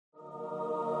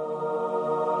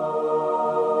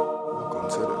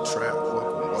trap.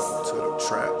 Welcome to the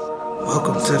trap.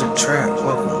 Welcome to the trap.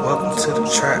 Welcome to the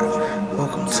trap.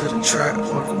 Welcome to the trap.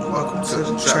 Welcome to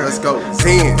the trap. Let's go.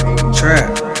 Zen.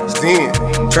 Trap. Zen.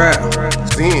 Trap.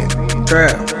 Zen.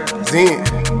 Trap.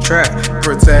 Zen. Trap.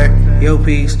 Protect. Yo,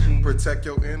 peace. Protect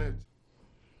your energy.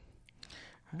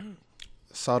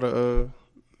 Saw the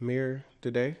mirror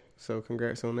today, so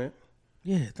congrats on that.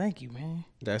 Yeah, thank you, man.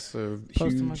 That's a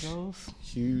Posting my goals.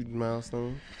 huge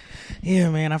milestone.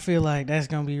 Yeah, man, I feel like that's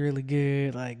gonna be really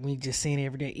good. Like me just seeing it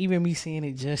every day, even me seeing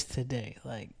it just today.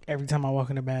 Like every time I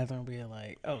walk in the bathroom, being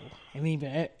like, oh, and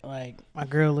even like my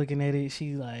girl looking at it,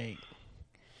 she like,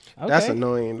 okay. That's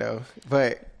annoying though,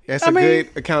 but that's a good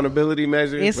accountability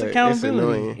measure. It's but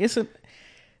accountability. It's annoying.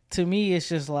 To me, it's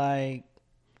just like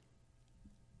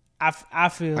I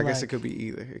feel. I guess it could be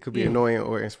either. It could be annoying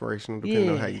or inspirational,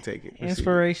 depending on how you take it.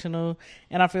 Inspirational,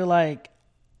 and I feel like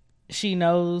she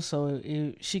knows, so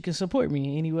she can support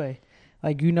me anyway.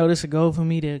 Like, you know, this is a goal for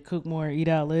me to cook more, eat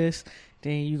out less.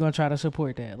 Then you're gonna try to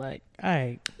support that. Like, all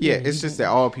right. Yeah, it's just that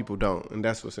all people don't, and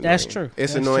that's what's annoying. That's true.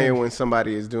 It's annoying when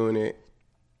somebody is doing it,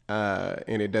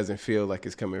 and it doesn't feel like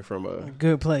it's coming from a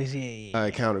good place. Yeah.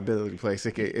 Accountability place.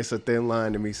 It's a thin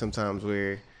line to me sometimes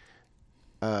where.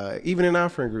 Even in our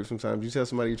friend group, sometimes you tell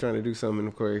somebody you're trying to do something, and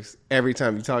of course, every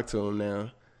time you talk to them now,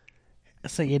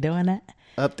 so you're doing that?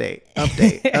 Update. And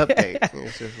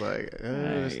it's just like,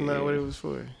 that's not what it was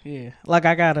for. Yeah. Like,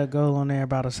 I got a goal on there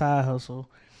about a side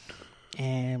hustle,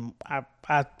 and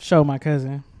I showed my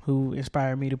cousin who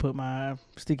inspired me to put my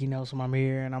sticky notes on my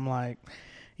mirror, and I'm like,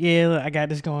 yeah, I got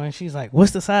this going. She's like,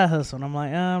 what's the side hustle? And I'm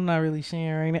like, I'm not really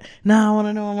sharing it. No, I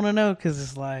want to know. Because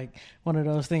it's like one of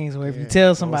those things where if you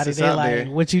tell somebody, they're like,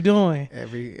 there, what you doing?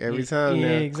 Every time now.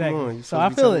 Yeah, exactly. Come on, so I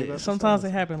feel it. Sometimes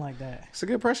it happen like that. It's a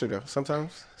good pressure, though.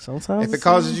 Sometimes. If it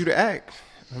causes you to act,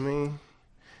 I mean,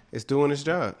 it's doing its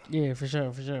job. Yeah, for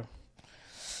sure.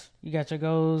 You got your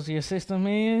goals, your system,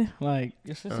 man? Like,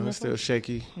 your system is still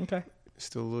shaky. Okay. It's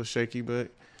still a little shaky,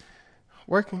 but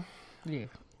working. Yeah.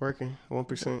 Working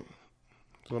 1% is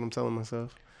what I'm telling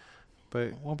myself,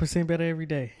 but 1% better every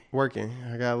day. Working.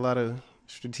 I got a lot of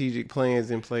strategic plans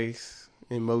in place,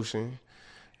 in motion,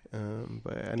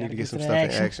 but I need to get some stuff in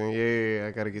action. Yeah,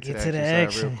 I got to get to the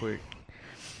action side real quick.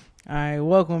 All right,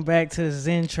 welcome back to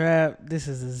Zen Trap. This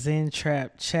is the Zen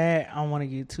Trap Chat. I'm one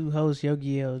of your two hosts,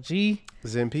 Yogi LG.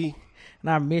 Zen P. And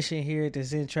our mission here at the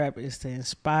Zen Trap is to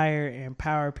inspire and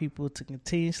empower people to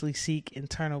continuously seek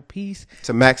internal peace.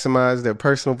 To maximize their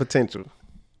personal potential.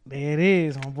 There it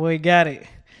is. My boy got it.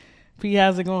 P,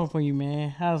 how's it going for you, man?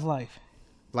 How's life?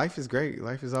 Life is great.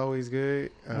 Life is always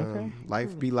good. Okay.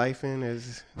 Life be lifing,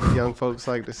 as young folks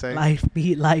like to say. Life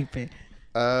be lifing.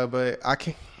 But I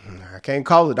can't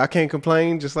call it. I can't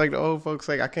complain. Just like the old folks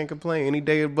say, I can't complain. Any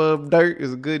day above dirt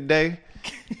is a good day.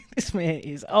 This man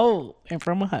is old and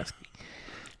from a husky.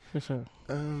 For sure.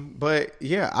 But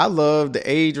yeah, I love the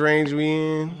age range we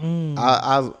in.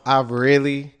 I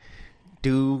really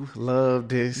do love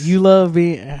this. You love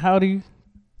being, how old are you?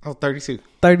 I'm 32.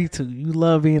 32. You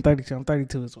love being 32. I'm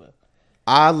 32 as well.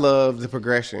 I love the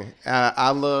progression. I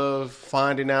love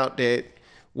finding out that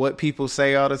what people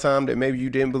say all the time that maybe you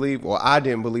didn't believe, or I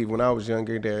didn't believe when I was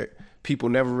younger, that people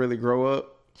never really grow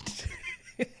up.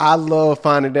 I love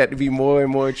finding that to be more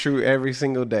and more true every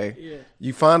single day. Yeah.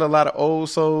 You find a lot of old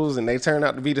souls and they turn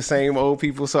out to be the same old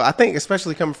people. So I think,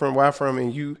 especially coming from where I'm from,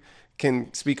 and you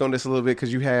can speak on this a little bit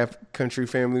because you have country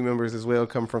family members as well,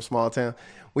 coming from small town.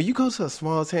 When you go to a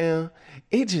small town,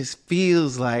 it just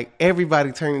feels like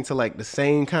everybody turns into like the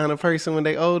same kind of person when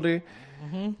they older.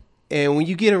 Mm-hmm. And when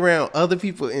you get around other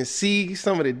people and see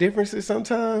some of the differences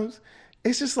sometimes,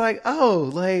 it's just like, oh,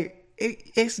 like,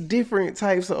 it's different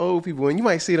types of old people, and you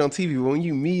might see it on TV, but when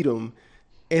you meet them,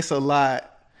 it's a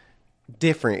lot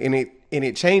different, and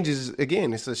it changes.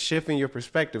 Again, it's a shift in your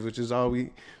perspective, which is all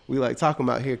we like talking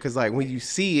about here. Because like when you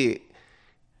see it,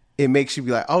 it makes you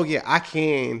be like, oh yeah, I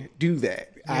can do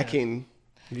that. Yeah.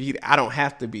 I don't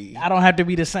have to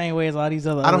be the same way as all these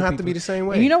other. I don't have people. to be the same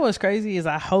way. And you know what's crazy is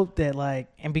I hope that like,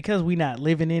 and because we not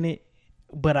living in it,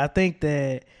 but I think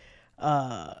that.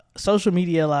 Social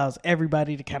media allows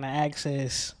everybody to kind of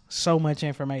access so much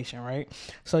information, right?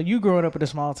 So you growing up in a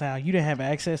small town, you didn't have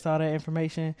access to all that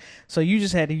information. So you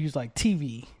just had to use like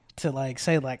TV to like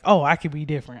say like, oh, I could be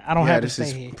different. I don't have to stay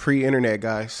here. This is pre-internet,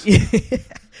 guys.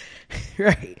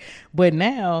 Right. But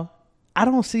now I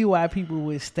don't see why people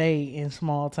would stay in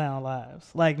small town lives.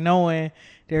 Like knowing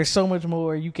there's so much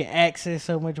more, you can access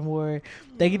so much more.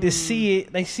 They get to see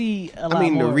it. They see a lot more. I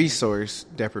mean, the resource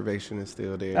deprivation is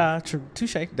still there. True.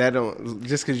 Touché. That don't,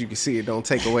 just because you can see it, don't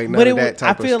take away none of that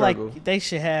type of struggle. I feel like they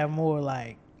should have more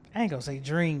like I ain't gonna say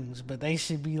dreams, but they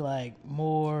should be like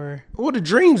more. Well, the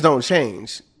dreams don't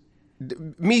change.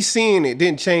 Me seeing it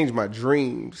didn't change my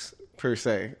dreams per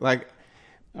se. Like,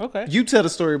 Okay. you tell the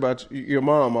story about your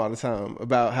mom all the time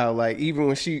about how, like, even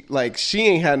when she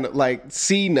ain't had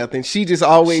see nothing, she just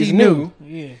always She knew.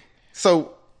 Yeah.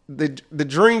 So the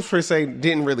dreams per se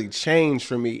didn't really change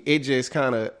for me. It just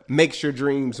kind of makes your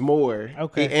dreams more.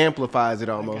 Okay. It amplifies it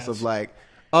almost of like,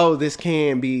 oh, this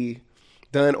can be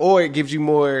done, or it gives you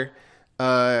more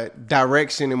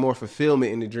direction and more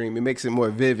fulfillment in the dream. It makes it more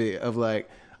vivid of like,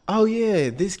 oh yeah,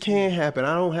 this can happen.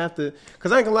 I don't have to.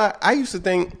 Because I ain't gonna lie, I used to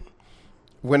think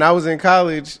when I was in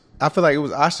college, I feel like it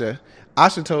was Asha.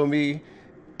 Asha told me,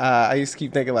 I used to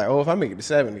keep thinking like, oh, if I make it to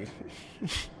 70,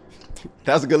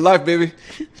 that was a good life, baby.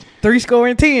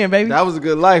 10, baby. That was a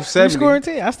good life. 70.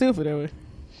 10. I still feel that way.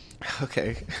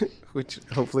 Okay, which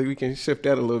hopefully we can shift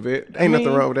that a little bit. Ain't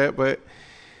nothing wrong with that, but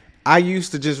I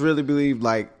used to just really believe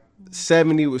like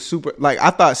 70 was super. Like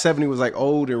I thought 70 was like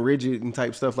old and rigid and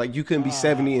type stuff. Like you couldn't be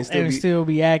 70 and still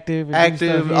be active.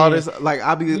 Active, all this. Like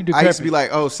I used to be like,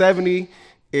 oh, 70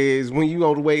 is when you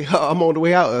on the way. I'm on the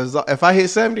way out. If I hit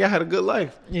 70, I had a good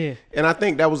life. Yeah, and I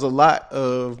think that was a lot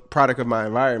of product of my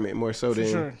environment more so than.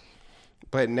 Sure.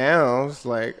 But now it's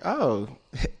like, oh,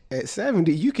 at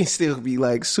 70 you can still be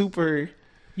like super.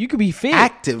 You could be fit,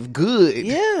 active, good.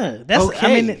 Yeah, that's.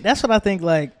 Okay. I mean, that's what I think.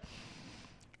 Like,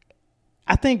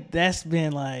 I think that's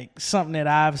been like something that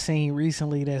I've seen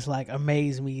recently that's like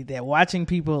amazed me. That watching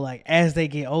people like as they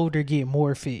get older get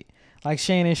more fit, like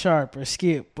Shannon Sharp or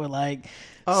Skip, but like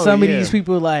some of these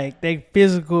people like they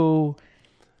physical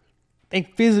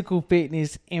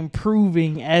fitness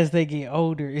improving as they get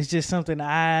older is just something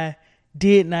I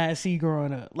did not see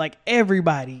growing up. Like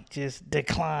everybody just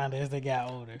declined as they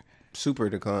got older. Super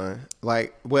decline.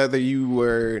 Like whether you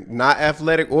were not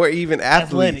athletic or even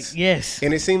athletes. Yes.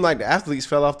 And it seemed like the athletes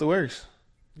fell off the worst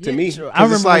to me. Sure. I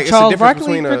remember like, Charles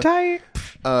Barkley retired.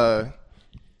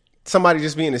 Somebody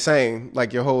just being the same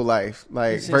like your whole life,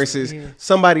 like versus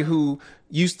somebody who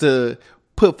used to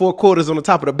put 4 quarters on the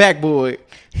top of the backboard,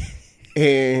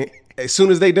 and as soon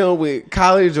as they done with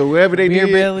college or wherever they Beer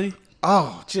did, belly.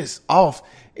 Oh, just off.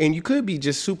 And you could be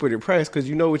just super depressed because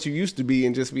you know what you used to be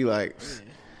and just be like,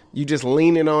 you just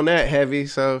leaning on that heavy.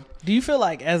 So do you feel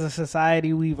like as a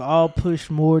society we've all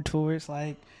pushed more towards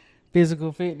like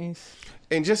physical fitness?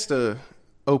 And just to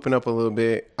open up a little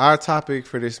bit, our topic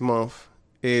for this month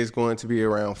is going to be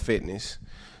around fitness.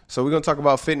 So we're going to talk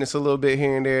about fitness a little bit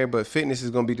here and there, but fitness is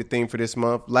going to be the theme for this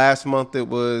month. Last month it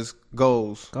was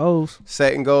goals.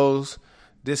 Setting goals.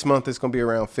 This month it's going to be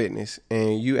around fitness.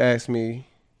 And you asked me,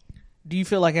 do you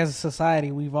feel like as a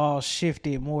society we've all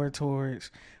shifted more towards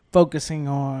focusing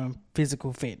on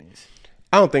physical fitness?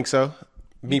 I don't think so.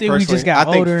 Me personally, we just got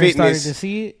older and started to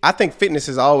see it? I think fitness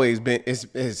has always been,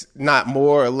 is not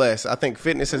more or less. I think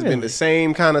fitness has been the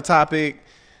same kind of topic.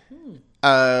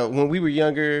 When we were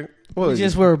younger, we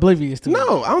just were oblivious to it.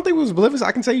 No, I don't think we was oblivious.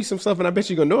 I can tell you some stuff and I bet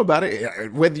you're going to know about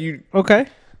it. Whether you... Okay.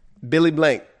 Billy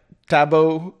Blank,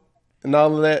 Tabo, and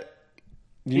all of that.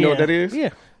 You know what that is? Yeah.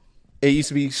 It used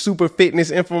to be super fitness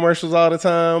infomercials all the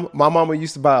time. My mama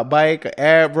used to buy a bike, an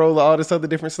ab roller, all this other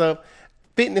different stuff.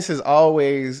 Fitness has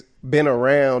always been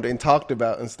around and talked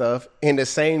about and stuff in the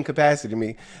same capacity to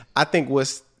me. I think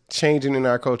what's changing in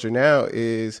our culture now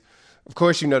is, of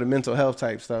course, you know, the mental health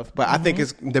type stuff, but I think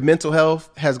the mental health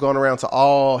has gone around to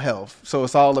all health. So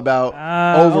it's all about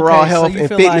overall health, and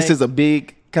fitness is a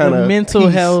big kind of mental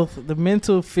health. The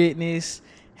mental fitness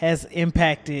has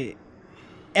impacted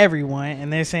everyone,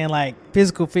 and they're saying like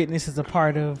physical fitness is a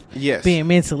part of being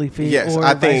mentally fit,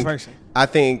 or vice versa. I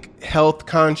think health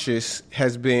conscious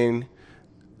has been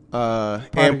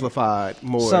amplified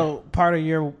more. So part of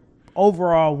your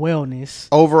overall wellness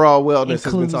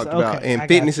has been talked about, and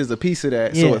fitness is a piece of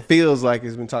that. So it feels like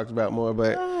it's been talked about more.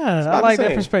 But I like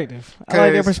that perspective.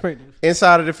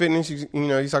 Inside of the fitness,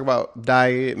 you talk about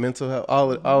diet, mental health,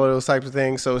 all of those types of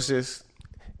things. So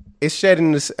it's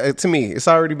shedding this, to me, it's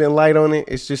already been light on it.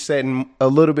 It's just shedding a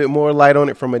little bit more light on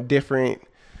it from a different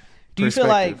Do you feel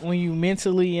like when you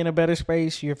mentally in a better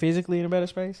space, you're physically in a better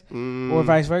space? Or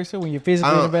vice versa? When you're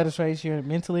physically in a better space, you're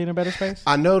mentally in a better space?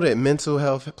 I know that mental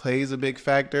health plays a big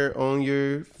factor on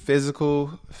your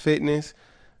physical fitness.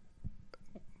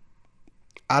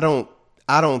 I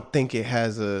don't think it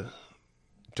has a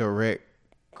direct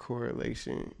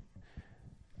correlation.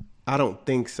 I don't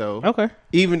think so. Okay.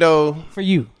 Even though... For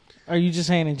you. Or are you just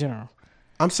saying in general?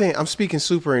 I'm speaking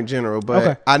super in general,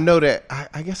 but I know that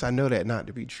I guess I know that not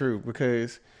to be true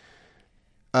because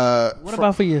what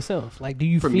about for yourself? Like, do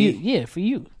you feel me? Yeah, for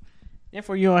you.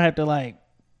 Therefore you don't have to like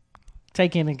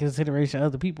take into consideration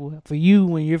other people. For you,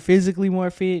 when you're physically more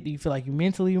fit, do you feel like you're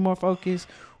mentally more focused,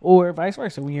 or vice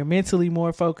versa? When you're mentally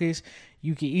more focused,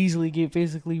 you can easily get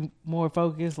physically more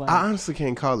focused. Like, I honestly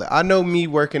can't call it. I know me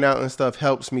working out and stuff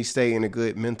helps me stay in a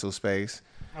good mental space.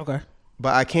 Okay.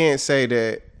 But I can't say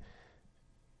that,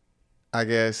 I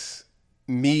guess,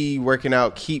 me working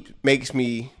out makes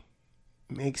me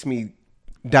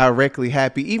directly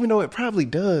happy, even though it probably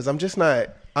does. I'm just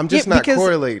not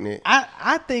correlating it.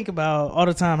 I think about all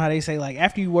the time how they say, like,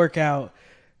 after you work out,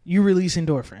 you release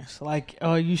endorphins. Like,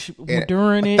 you should,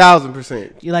 during it,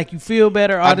 1,000%. You like, you feel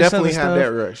better. All I this definitely other have stuff.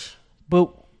 that rush.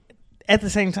 But at the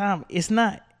same time, it's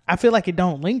not. I feel like it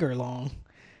don't linger long.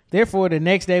 Therefore, the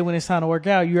next day when it's time to work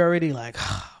out, you're already like,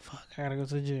 oh, fuck, I gotta go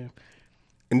to the gym.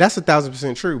 And that's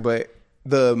 1,000% true. But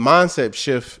the mindset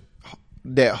shift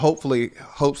that hopefully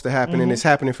hopes to happen, and it's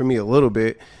happening for me a little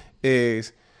bit,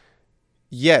 is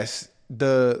yes,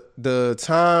 the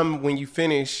time when you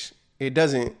finish, it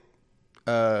doesn't,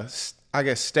 I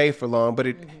guess, stay for long, but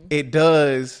it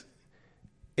does.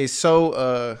 It's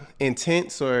so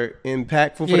intense or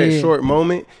impactful for that short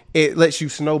moment. It lets you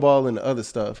snowball into other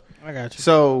stuff. I got you.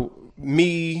 So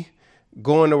me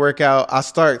going to work out, I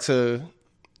start to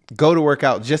go to work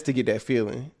out just to get that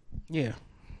feeling. Yeah.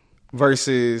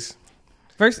 Versus,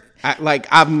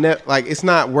 I've never, like, it's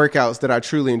not workouts that I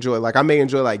truly enjoy. Like, I may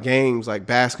enjoy like games like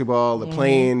basketball or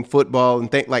playing football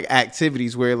and like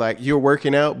activities where like you're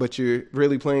working out but you're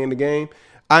really playing the game.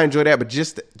 I enjoy that, but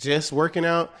just working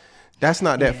out, that's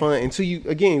not that fun until you,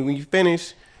 again, when you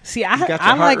finish. See,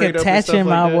 I like attaching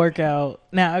my workout.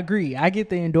 Now, I agree. I get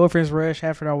the endorphins rush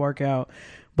after I work out,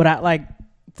 but I like,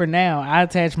 for now, I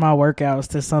attach my workouts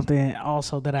to something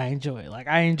also that I enjoy. Like,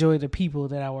 I enjoy the people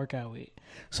that I work out with.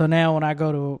 So now when I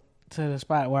go to the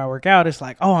spot where I work out, it's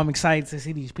like, oh, I'm excited to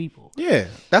see these people. Yeah,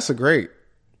 it's a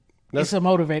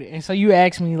motivator. And so you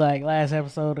asked me like last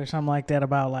episode or something like that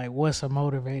about like, what's a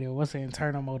motivator? What's an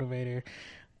internal motivator?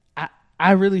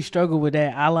 I really struggle with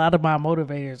that. A lot of my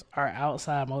motivators are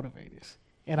outside motivators.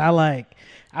 And I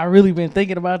really been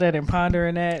thinking about that and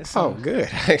pondering that. So. Oh, good.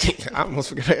 I almost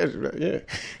forgot to ask you that. Yeah.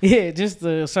 Yeah, just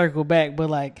to circle back. But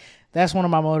like, that's one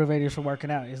of my motivators for working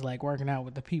out, is like working out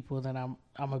with the people that I'm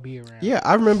going to be around. Yeah,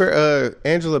 I remember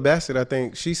Angela Bassett, I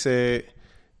think, she said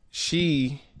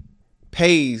she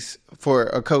pays for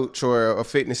a coach or a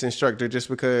fitness instructor just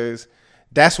because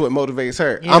that's what motivates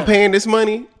her. Yeah. I'm paying this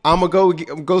money. I'm going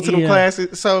to go to them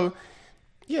classes. So,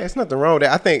 yeah, it's nothing wrong with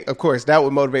that. I think, of course, that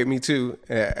would motivate me too.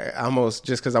 Almost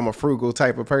just because I'm a frugal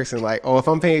type of person. Like, if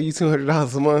I'm paying you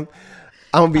 $200 a month,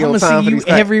 I'm going to be on time for these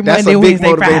classes. Every That's Monday, a big Wednesday,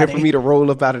 motivator Friday. for me to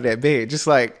roll up out of that bed. Just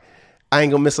like, I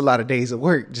ain't going to miss a lot of days of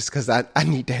work just because I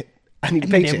need that. I need a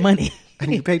paycheck. That money. I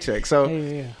need a paycheck. So,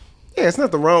 yeah, it's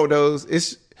nothing wrong with those.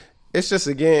 It's just,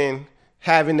 again,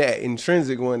 having that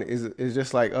intrinsic one is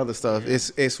just like other stuff.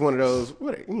 It's one of those,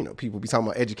 people be talking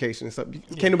about education and stuff.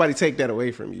 Can't nobody take that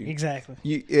away from you. Exactly.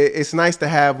 It's nice to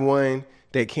have one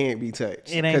that can't be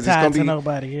touched. It ain't tied to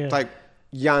nobody. Yeah. Like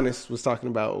Giannis was talking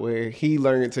about, where he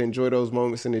learned to enjoy those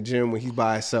moments in the gym when he's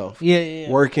by himself. Yeah.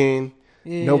 Working,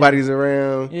 nobody's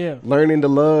around. Yeah. Learning to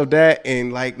love that,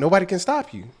 and like nobody can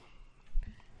stop you.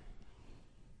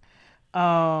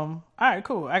 All right,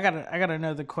 cool. I got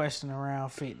another question around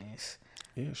fitness.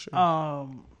 Yeah, sure.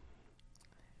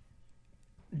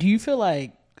 Do you feel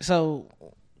like, so,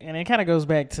 and it kind of goes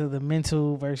back to the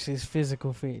mental versus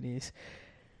physical fitness.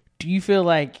 Do you feel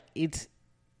like it's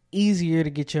easier to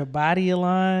get your body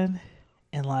aligned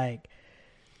and like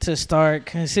to start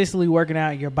consistently working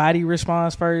out, your body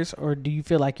responds first, or do you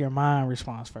feel like your mind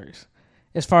responds first?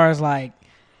 As far as like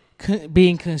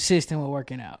being consistent with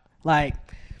working out. Like,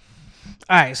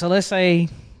 all right, so let's say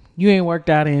you ain't worked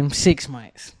out in 6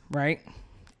 months, right?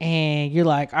 And you're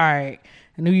like, all right,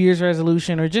 a New Year's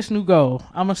resolution or just new goal,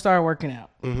 I'm going to start working out.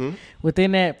 Mm-hmm.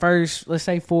 Within that first, let's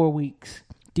say 4 weeks,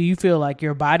 do you feel like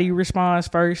your body responds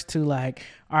first to like,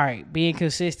 all right, being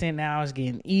consistent now is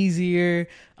getting easier.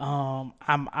 I'm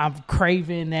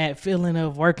craving that feeling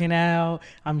of working out.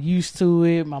 I'm used to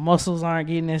it. My muscles aren't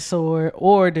getting as sore.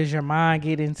 Or does your mind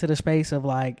get into the space of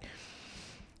like,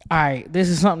 all right, this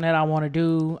is something that I want to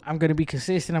do. I'm going to be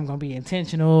consistent. I'm going to be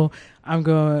intentional. I'm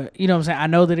going to, what I'm saying? I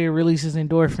know that it releases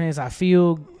endorphins. I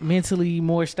feel mentally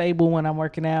more stable when I'm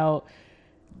working out.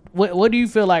 What do you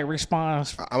feel like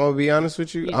responds? I'm going to be honest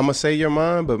with you. Yeah. I'm going to say your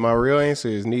mind, but my real answer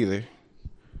is neither.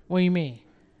 What do you mean?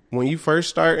 When you first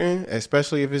starting,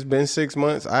 especially if it's been 6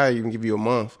 months, I even give you a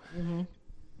month. Mm-hmm.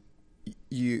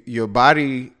 Your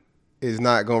body is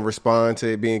not going to respond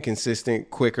to it being consistent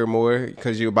quicker more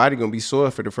because your body going to be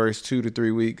sore for the first 2 to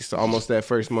 3 weeks to almost that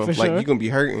first month. Like, you're going to be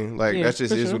hurting. Like, that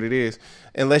just is what it is.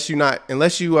 Unless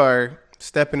you are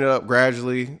stepping it up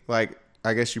gradually, like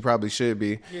I guess you probably should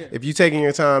be. Yeah. If you're taking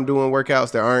your time doing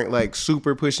workouts that aren't like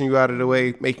super pushing you out of the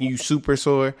way, making you super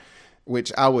sore,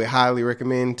 which I would highly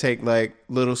recommend, take like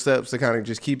little steps to kind of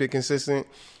just keep it consistent,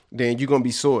 then you're going to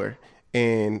be sore.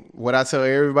 And what I tell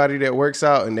everybody that works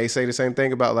out, and they say the same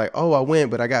thing about like, oh, I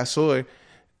went, but I got sore.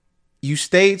 You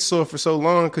stayed sore for so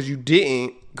long because you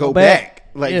didn't go back.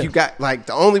 Like you got like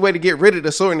the only way to get rid of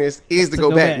the soreness is to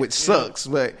go back, which sucks.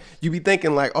 But you be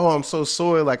thinking like, oh, I'm so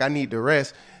sore, like I need to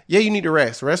rest. Yeah, you need to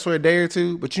rest for a day or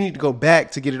two, but you need to go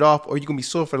back to get it off, or you're gonna be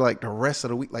sore for like the rest of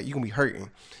the week. Like you're gonna be hurting.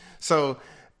 So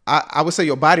I would say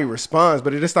your body responds,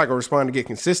 but it's not gonna respond to get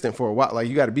consistent for a while. Like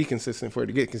you got to be consistent for it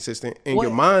to get consistent. And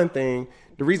your mind thing,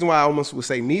 the reason why I almost would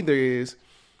say neither is,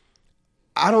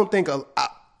 I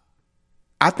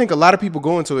think a lot of people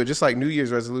go into it just like New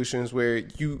Year's resolutions where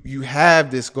you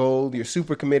have this goal, you're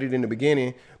super committed in the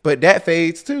beginning, but that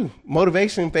fades too.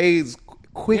 Motivation fades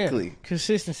quickly. Yeah,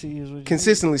 consistency is what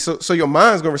consistently. So your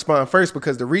mind's gonna respond first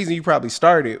because the reason you probably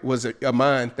started was a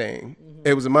mind thing. Mm-hmm.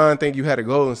 It was a mind thing. You had a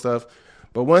goal and stuff,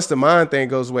 but once the mind thing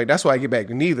goes away, that's why I get back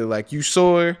to neither. Like you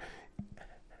sore.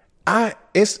 It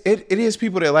is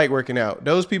people that like working out.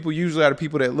 Those people usually are the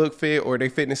people that look fit or they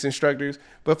fitness instructors.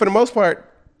 But for the most part,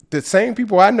 the same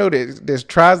people I know that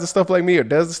tries the stuff like me or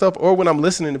does the stuff, or when I'm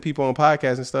listening to people on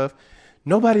podcasts and stuff,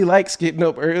 nobody likes getting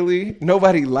up early.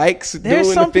 Nobody likes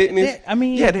doing the fitness.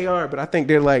 Yeah, they are, but I think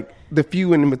they're like the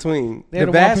few in between.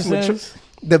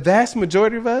 The vast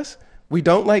majority of us, we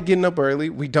don't like getting up early.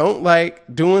 We don't like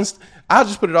doing. I'll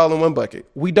just put it all in one bucket.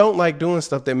 We don't like doing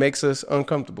stuff that makes us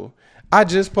uncomfortable. I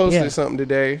just posted something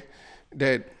today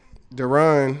that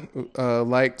Deron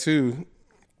liked too,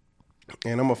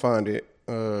 and I'm gonna find it.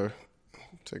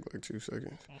 Take like 2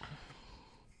 seconds.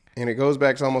 And it goes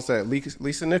back to almost that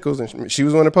Lisa Nichols, and she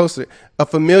was the one that posted it. A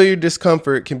familiar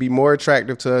discomfort can be more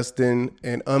attractive to us than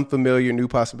an unfamiliar new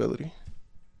possibility.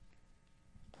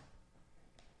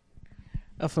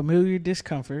 A familiar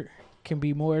discomfort can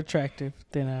be more attractive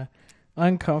than a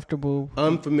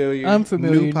unfamiliar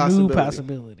new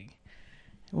possibility.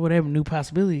 Whatever new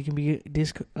possibility can be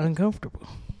uncomfortable.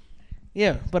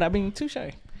 Yeah, but I mean, touche.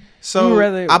 So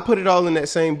I put it all in that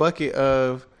same bucket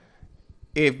of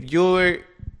if you're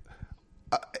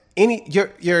and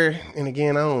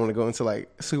again, I don't want to go into like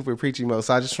super preachy mode,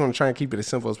 so I just want to try and keep it as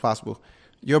simple as possible.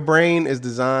 Your brain is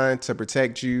designed to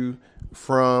protect you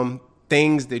from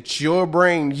things that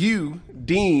you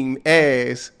deem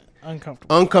as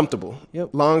uncomfortable. Yep.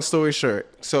 Long story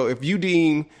short. So if you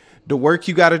deem the work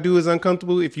you got to do is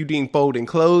uncomfortable, if you deem folding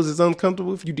clothes is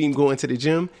uncomfortable, if you deem going to the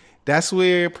gym, that's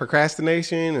where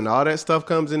procrastination and all that stuff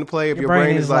comes into play. If your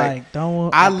brain is like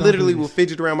I literally will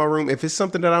fidget around my room. If it's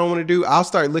something that I don't want to do, I'll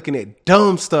start looking at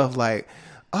dumb stuff like,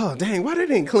 oh, dang, why that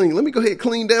didn't clean? Let me go ahead and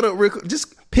clean that up real quick.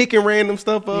 Just picking random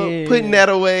stuff up, putting that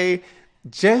away,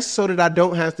 just so that I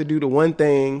don't have to do the one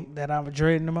thing that I'm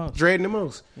dreading the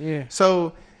most. Yeah.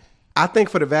 So I think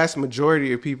for the vast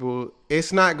majority of people,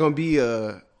 it's not going to be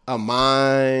a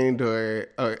mind or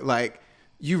like,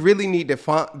 you really need to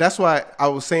find. That's why I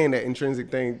was saying that intrinsic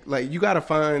thing. Like you got to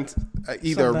find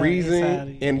either a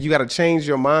reason, and you got to change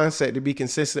your mindset to be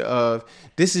consistent. Of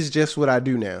this is just what I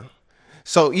do now.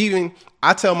 So even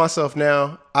I tell myself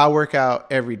now, I work out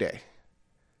every day.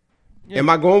 Yeah. Am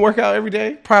I going to work out every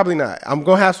day? Probably not. I'm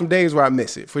going to have some days where I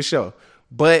miss it for sure.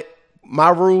 But my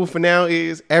rule for now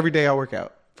is every day I work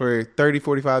out for 30,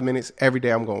 45 minutes. Every day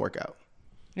I'm going to work out.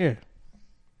 Yeah.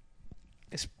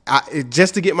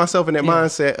 Just to get myself in that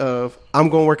mindset of I'm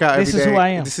going to work out every day. This is who I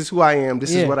am. This is who I am.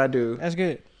 This is what I do. That's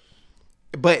good.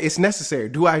 But it's necessary.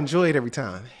 Do I enjoy it every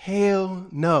time? Hell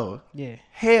no. Yeah.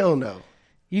 Hell no.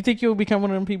 You think you'll become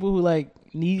one of them people who like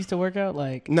needs to work out?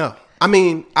 Like no. I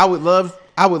mean, I would love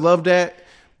that,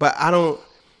 but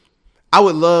I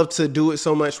would love to do it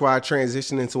so much where I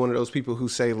transition into one of those people who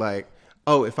say like,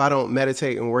 oh, if I don't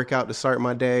meditate and work out to start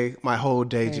my day, my whole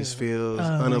day just feels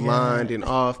unaligned and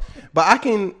off. But I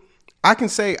can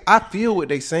say I feel what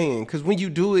they're saying, because when you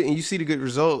do it and you see the good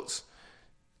results,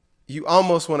 you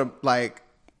almost want to like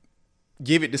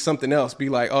give it to something else. Be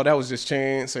like, oh, that was just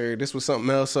chance, or this was something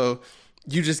else. So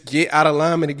you just get out of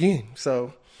alignment again.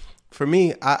 So for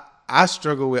me, I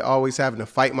struggle with always having to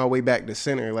fight my way back to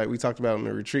center, like we talked about in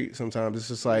the retreat. Sometimes it's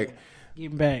just like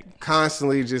getting back,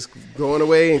 constantly just going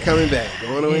away and coming back,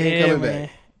 going away and coming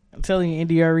back. I'm telling you,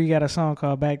 NDRE got a song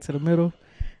called "Back to the Middle."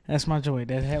 That's my joy.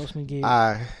 That helps me get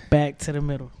back to the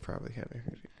middle. Probably haven't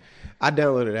heard it. I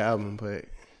downloaded the album, but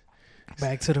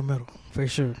back to the middle for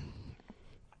sure.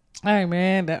 All right,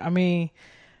 man. I mean,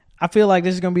 I feel like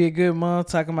this is gonna be a good month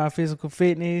talking about physical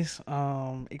fitness,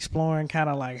 exploring kind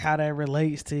of like how that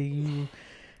relates to you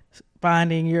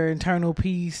finding your internal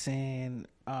peace and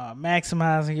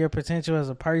maximizing your potential as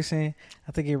a person.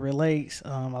 I think it relates.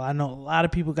 I know a lot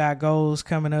of people got goals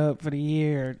coming up for the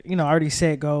year, already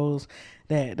set goals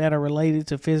that are related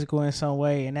to physical in some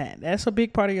way, and that's a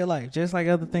big part of your life, just like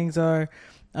other things are.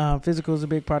 Physical is a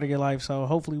big part of your life, so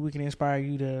hopefully we can inspire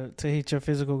you to hit your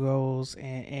physical goals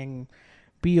and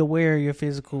be aware of your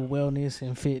physical wellness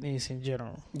and fitness in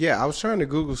general. Yeah, I was trying to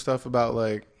Google stuff about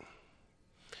like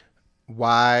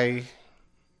why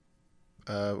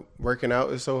working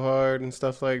out is so hard and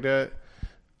stuff like that.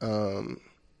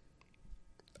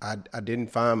 I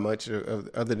didn't find much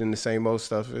other than the same old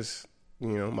stuff as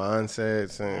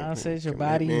mindsets and your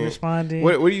body responding.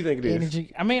 What do you think it is?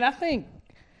 Energy. I mean, I think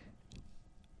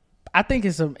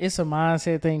it's a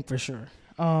mindset thing for sure.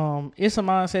 It's a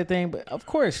mindset thing, but of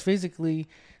course, physically,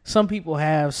 some people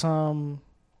have some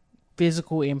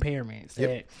physical impairments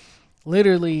that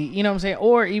literally, you know what I'm saying?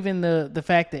 Or even the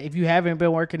fact that if you haven't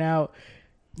been working out,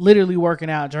 literally working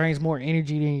out drains more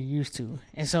energy than you're used to.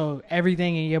 And so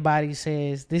everything in your body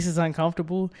says, this is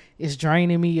uncomfortable. It's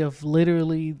draining me of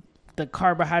literally the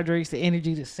carbohydrates, the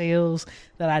energy, the cells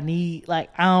that I need. Like,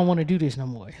 I don't want to do this no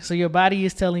more. So your body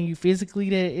is telling you physically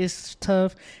that it's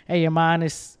tough, and your mind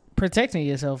is protecting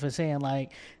yourself and saying,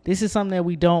 like, this is something that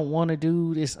we don't want to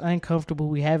do. It's uncomfortable.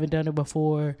 We haven't done it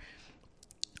before.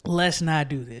 Let's not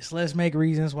do this. Let's make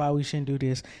reasons why we shouldn't do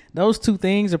this. Those two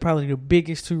things are probably the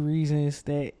biggest two reasons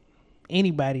that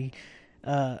anybody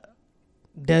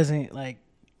doesn't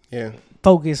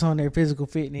focus on their physical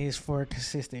fitness for a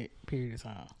consistent period of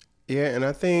time. Yeah, and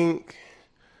I think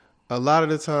a lot of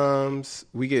the times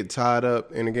we get tied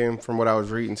up, and again, from what I was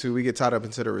reading too, we get tied up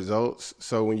into the results.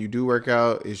 So when you do work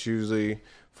out, it's usually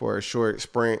for a short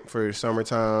sprint for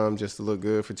summertime, just to look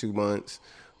good for 2 months,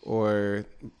 or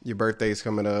your birthday's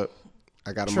coming up.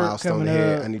 I got a milestone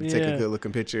ahead. I need to take a good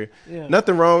looking picture. Yeah.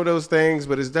 Nothing wrong with those things,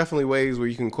 but it's definitely ways where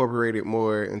you can incorporate it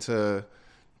more into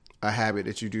a habit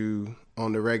that you do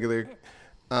on the regular.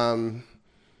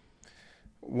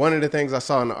 One of the things I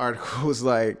saw in the article was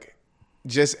like,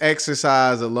 just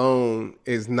exercise alone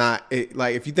is not it.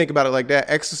 Like, if you think about it like that,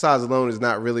 exercise alone is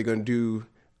not really going to do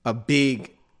a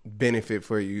big benefit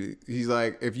for you. He's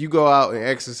like, if you go out and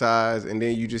exercise and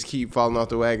then you just keep falling off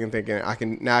the wagon thinking I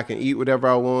can eat whatever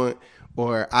I want,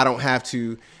 or I don't have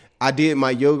to, I did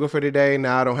my yoga for the day,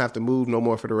 now I don't have to move no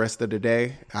more for the rest of the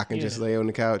day, I can just lay on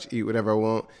the couch, eat whatever I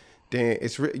want, then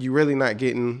you're really not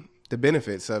getting the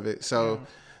benefits of it. So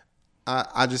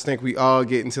I just think we all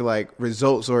get into like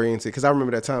results oriented, because I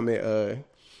remember that time at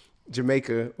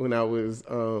Jamaica when I was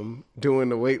doing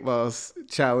the weight loss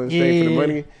challenge thing for the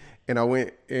money, and I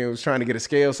went and was trying to get a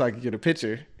scale so I could get a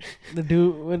picture. The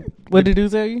dude, what did the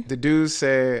dude tell you? The dude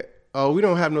said, "Oh, we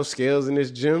don't have no scales in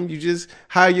this gym. You just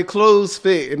how your clothes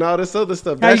fit and all this other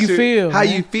stuff. How you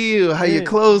feel, how your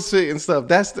clothes fit and stuff."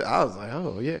 I was like,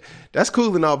 "Oh yeah, that's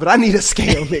cool and all, but I need a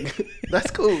scale, nigga.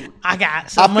 That's cool. I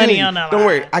got some money on that. Don't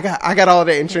worry, I got all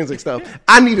that intrinsic stuff.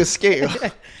 I need a scale."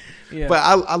 But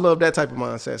I love that type of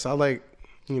mindset. So I like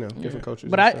different cultures.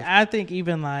 But I think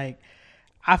even like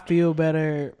I feel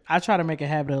better. I try to make a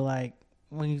habit of like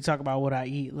when you talk about what I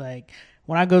eat, like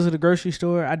when I go to the grocery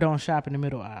store, I don't shop in the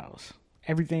middle aisles.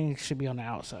 Everything should be on the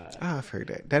outside. I've heard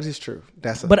that. That is true.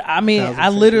 But I mean, I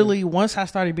literally, once I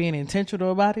started being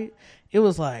intentional about it, it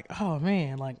was like, oh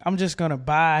man, like I'm just going to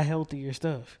buy healthier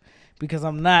stuff, because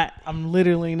I'm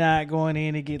literally not going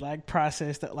in to get like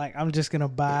processed. Like I'm just going to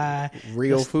buy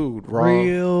real food, raw,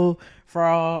 real,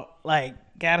 raw, like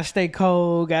gotta stay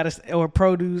cold, or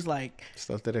produce, like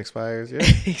stuff that expires. Yeah,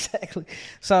 exactly.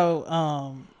 So,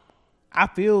 I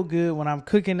feel good when I'm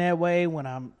cooking that way, when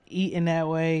I'm eating that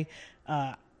way.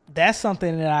 That's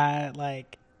something that I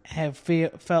like have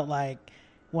felt like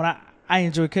when I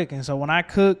enjoy cooking. So when I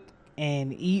cook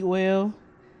and eat well,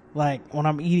 like when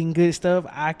I'm eating good stuff,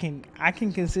 I can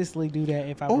consistently do that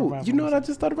if I. Oh, you know what I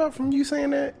just thought about from you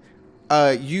saying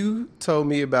that? You told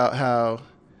me about how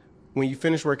when you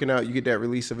finish working out, you get that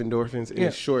release of endorphins, and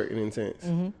it's short and intense.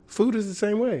 Mm-hmm. Food is the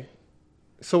same way.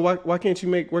 So why can't you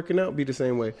make working out be the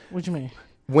same way? What you mean?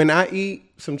 When I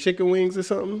eat some chicken wings or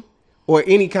something, or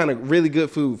any kind of really good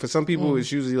food, for some people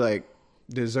it's usually like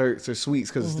desserts or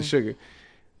sweets because it's the sugar.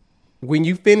 When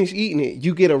you finish eating it,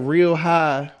 you get a real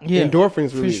high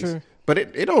endorphins release. Sure. But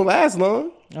it don't last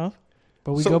long. Oh,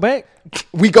 but we go back.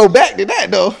 We go back to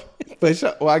that though. But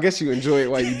well, I guess you enjoy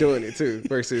it while you're doing it too.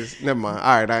 Versus, never mind.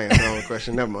 All right, I answered my own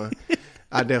question. Never mind.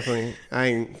 I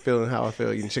ain't feeling how I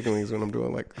feel eating chicken wings when I'm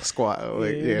doing like a squat.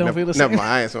 Like, never mind.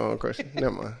 I answered my own question.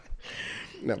 Never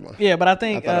mind. Yeah, but I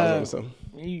think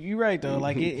you're right though.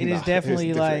 Like it is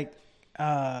definitely like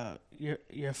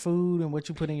your food and what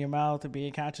you put in your mouth and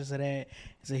being conscious of that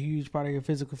is a huge part of your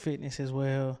physical fitness as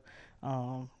well.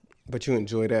 But you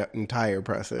enjoy that entire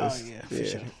process. Oh yeah, for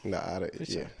sure.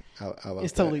 Sure. I love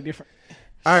it's totally different.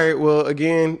 All right. Well,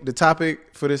 again, the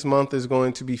topic for this month is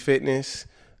going to be fitness.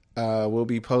 We'll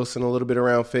be posting a little bit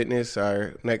around fitness.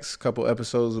 Our next couple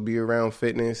episodes will be around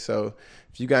fitness. So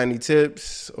if you got any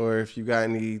tips or if you got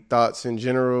any thoughts in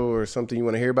general or something you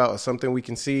want to hear about or something we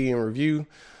can see and review,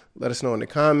 let us know in the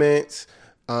comments.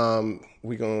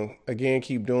 We're going to, again,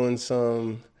 keep doing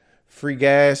some free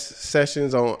gas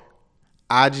sessions on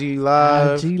IG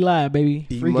Live. IG Live, baby.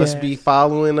 You must be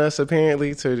following us,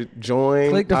 apparently, to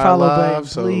join. Click the follow button,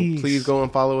 so please go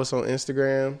and follow us on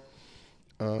Instagram.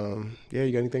 You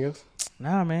got anything else?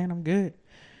 Nah, man, I'm good.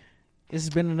 This has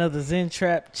been another Zen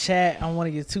Trap Chat. I'm one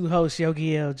of your two hosts,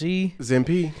 Yogi LG. Zen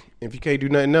P. If you can't do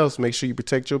nothing else, make sure you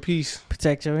protect your peace.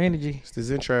 Protect your energy. It's the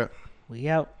Zen Trap. We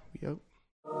out.